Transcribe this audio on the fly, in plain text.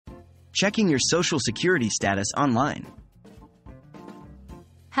Checking your social security status online.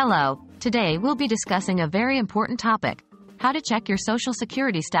 Hello, today we'll be discussing a very important topic: how to check your social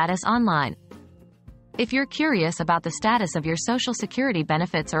security status online. If you're curious about the status of your social security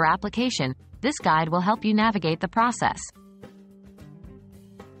benefits or application, this guide will help you navigate the process.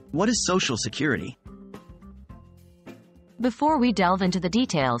 What is Social Security? Before we delve into the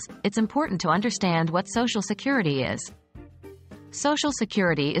details, it's important to understand what Social Security is. Social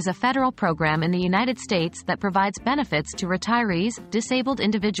Security is a federal program in the United States that provides benefits to retirees, disabled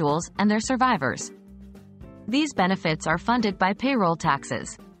individuals, and their survivors. These benefits are funded by payroll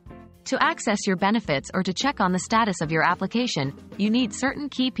taxes. To access your benefits or to check on the status of your application, you need certain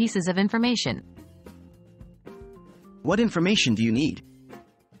key pieces of information. What information do you need?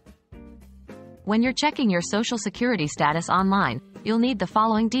 When you're checking your Social Security status online, you'll need the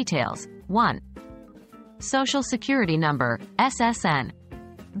following details. 1. Social Security Number, SSN.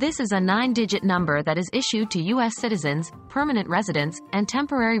 This is a 9-digit number that is issued to U.S. citizens, permanent residents, and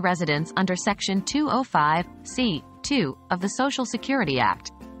temporary residents under Section 205(c)(2) of the Social Security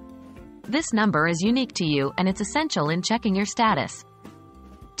Act. This number is unique to you and it's essential in checking your status.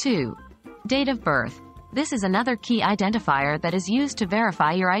 2. Date of birth. This is another key identifier that is used to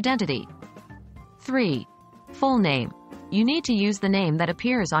verify your identity. 3. Full name. You need to use the name that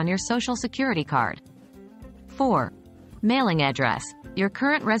appears on your Social Security card. 4. Mailing address. Your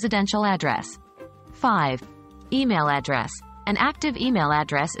current residential address. 5. Email address. An active email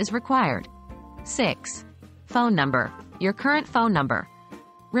address is required. 6. Phone number. Your current phone number.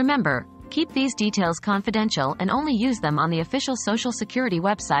 Remember, keep these details confidential and only use them on the official Social Security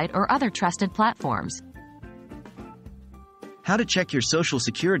website or other trusted platforms. How to check your Social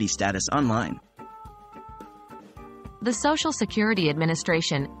Security status online. The Social Security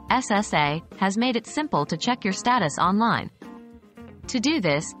Administration, SSA, has made it simple to check your status online. To do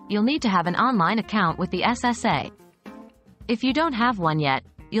this, you'll need to have an online account with the SSA. If you don't have one yet,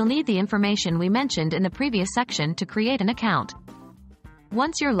 you'll need the information we mentioned in the previous section to create an account.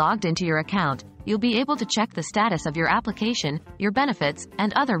 Once you're logged into your account, you'll be able to check the status of your application, your benefits,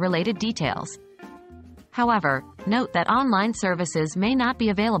 and other related details. However, note that online services may not be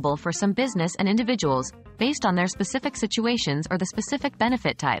available for some business and individuals, based on their specific situations or the specific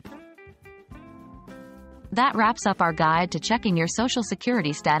benefit type. That wraps up our guide to checking your Social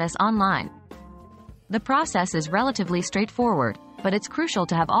Security status online. The process is relatively straightforward, but it's crucial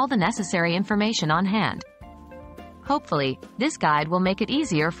to have all the necessary information on hand. Hopefully, this guide will make it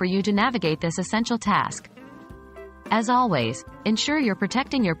easier for you to navigate this essential task. As always, ensure you're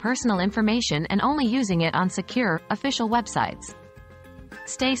protecting your personal information and only using it on secure, official websites.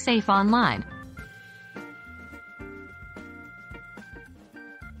 Stay safe online,